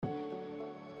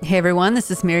Hey everyone,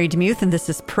 this is Mary DeMuth, and this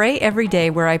is Pray Every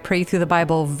Day, where I pray through the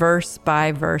Bible verse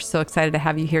by verse. So excited to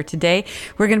have you here today.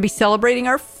 We're going to be celebrating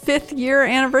our 5th year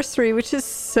anniversary, which is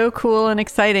so cool and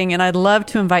exciting, and I'd love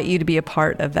to invite you to be a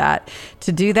part of that.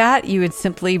 To do that, you would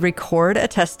simply record a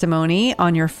testimony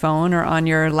on your phone or on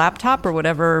your laptop or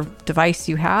whatever device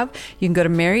you have. You can go to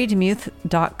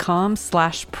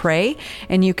marydemuth.com/pray,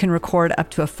 and you can record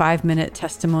up to a 5-minute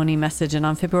testimony message. And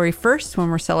on February 1st, when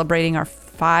we're celebrating our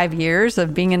 5 years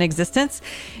of being in existence,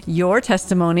 your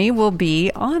testimony will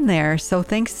be on there. So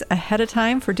thanks ahead of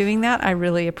time for doing that. I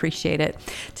really appreciate it.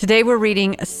 Today we're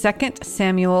reading 2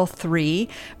 Samuel 3,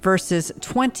 verses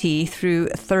 20 through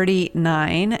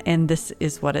 39, and this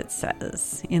is what it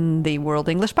says in the World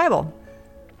English Bible.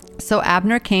 So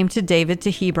Abner came to David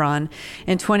to Hebron,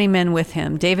 and 20 men with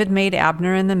him. David made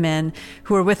Abner and the men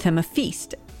who were with him a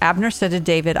feast. Abner said to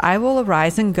David, I will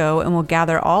arise and go and will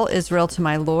gather all Israel to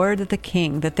my lord the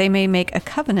king, that they may make a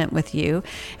covenant with you,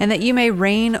 and that you may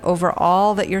reign over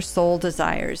all that your soul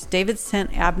desires. David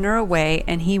sent Abner away,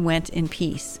 and he went in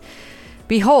peace.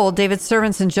 Behold, David's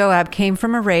servants and Joab came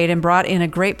from a raid and brought in a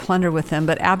great plunder with them,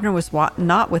 but Abner was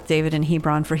not with David in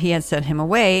Hebron, for he had sent him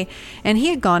away, and he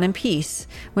had gone in peace.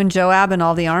 When Joab and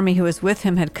all the army who was with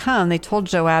him had come, they told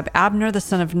Joab, Abner the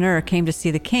son of Ner came to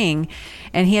see the king,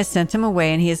 and he has sent him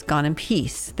away, and he has gone in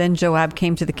peace. Then Joab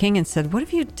came to the king and said, What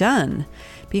have you done?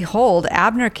 Behold,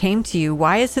 Abner came to you.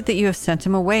 Why is it that you have sent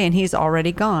him away, and he is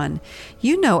already gone?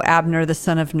 You know Abner the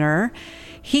son of Ner.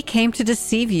 He came to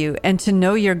deceive you and to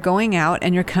know you're going out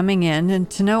and you're coming in and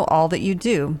to know all that you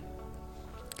do.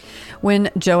 When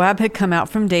Joab had come out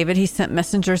from David, he sent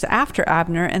messengers after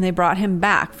Abner, and they brought him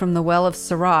back from the well of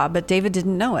Sirah, but David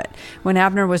didn't know it. When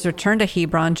Abner was returned to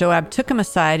Hebron, Joab took him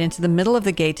aside into the middle of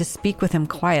the gate to speak with him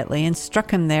quietly and struck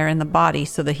him there in the body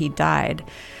so that he died,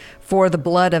 for the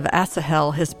blood of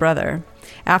Asahel his brother.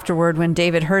 Afterward, when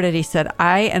David heard it, he said,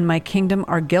 I and my kingdom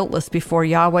are guiltless before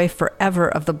Yahweh forever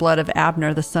of the blood of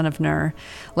Abner, the son of Ner.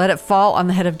 Let it fall on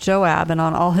the head of Joab and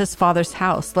on all his father's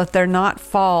house. Let there not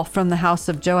fall from the house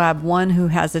of Joab one who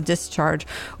has a discharge,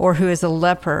 or who is a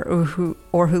leper,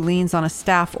 or who leans on a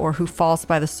staff, or who falls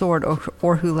by the sword,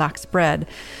 or who lacks bread.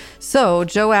 So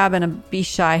Joab and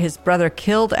Abishai his brother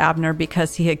killed Abner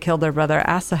because he had killed their brother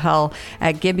Asahel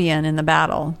at Gibeon in the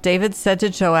battle. David said to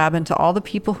Joab and to all the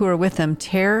people who were with him,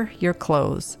 Tear your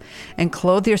clothes and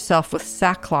clothe yourself with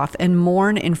sackcloth and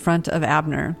mourn in front of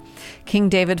Abner. King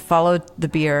David followed the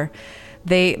bier.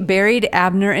 They buried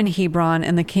Abner in Hebron,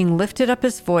 and the king lifted up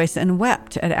his voice and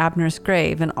wept at Abner's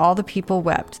grave, and all the people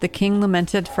wept. The king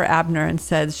lamented for Abner and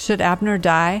said, Should Abner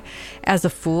die as a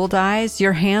fool dies?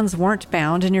 Your hands weren't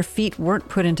bound, and your feet weren't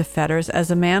put into fetters. As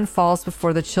a man falls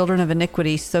before the children of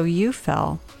iniquity, so you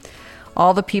fell.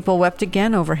 All the people wept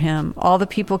again over him. All the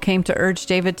people came to urge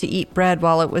David to eat bread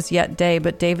while it was yet day,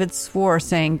 but David swore,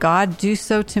 saying, God, do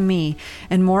so to me,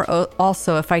 and more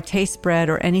also if I taste bread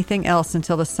or anything else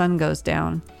until the sun goes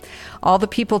down. All the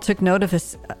people took note of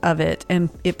it,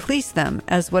 and it pleased them,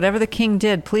 as whatever the king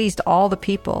did pleased all the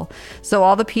people. So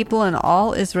all the people and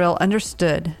all Israel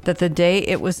understood that the day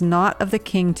it was not of the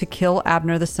king to kill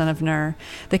Abner the son of Ner.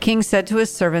 The king said to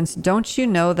his servants, Don't you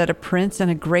know that a prince and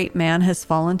a great man has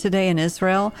fallen today in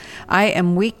Israel? I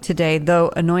am weak today,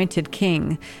 though anointed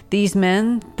king. These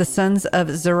men, the sons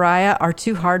of Zeruiah, are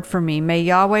too hard for me. May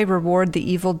Yahweh reward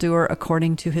the evildoer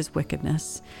according to his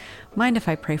wickedness. Mind if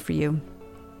I pray for you?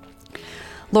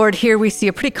 Lord, here we see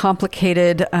a pretty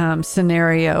complicated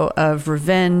scenario of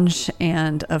revenge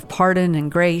and of pardon and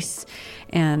grace.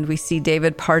 And we see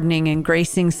David pardoning and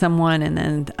gracing someone, and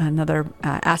then another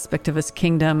aspect of his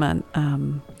kingdom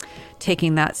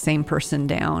taking that same person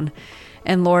down.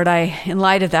 And Lord, in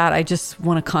light of that, I just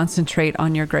want to concentrate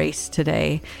on your grace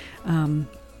today.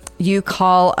 You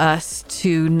call us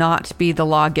to not be the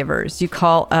lawgivers. You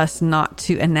call us not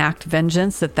to enact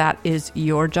vengeance, that is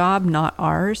your job, not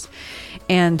ours.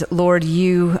 And Lord,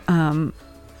 you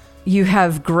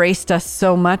have graced us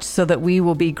so much so that we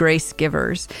will be grace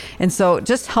givers. And so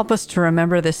just help us to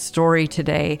remember this story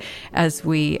today as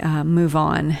we move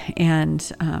on, and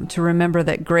to remember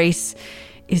that grace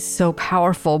is so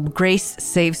powerful. Grace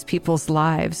saves people's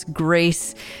lives.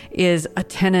 Grace is a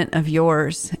tenet of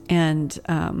yours, and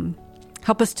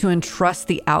help us to entrust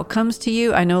the outcomes to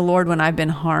you. I know, Lord, when I've been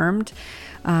harmed,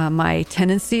 my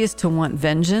tendency is to want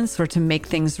vengeance or to make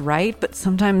things right, but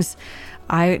sometimes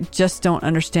I just don't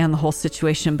understand the whole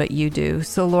situation, but you do.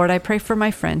 So Lord, I pray for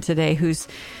my friend today who's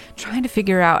trying to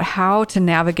figure out how to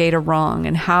navigate a wrong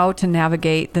and how to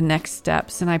navigate the next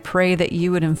steps. And I pray that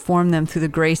you would inform them through the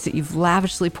grace that you've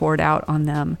lavishly poured out on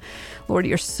them. Lord,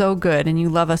 you're so good and you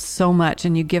love us so much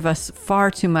and you give us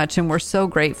far too much. And we're so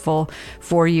grateful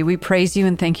for you. We praise you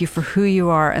and thank you for who you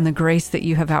are and the grace that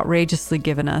you have outrageously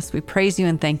given us. We praise you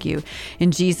and thank you.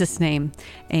 In Jesus' name,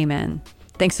 amen.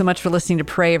 Thanks so much for listening to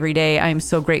Pray Every Day. I am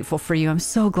so grateful for you. I'm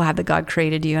so glad that God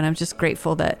created you. And I'm just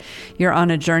grateful that you're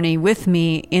on a journey with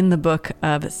me in the book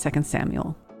of 2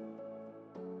 Samuel.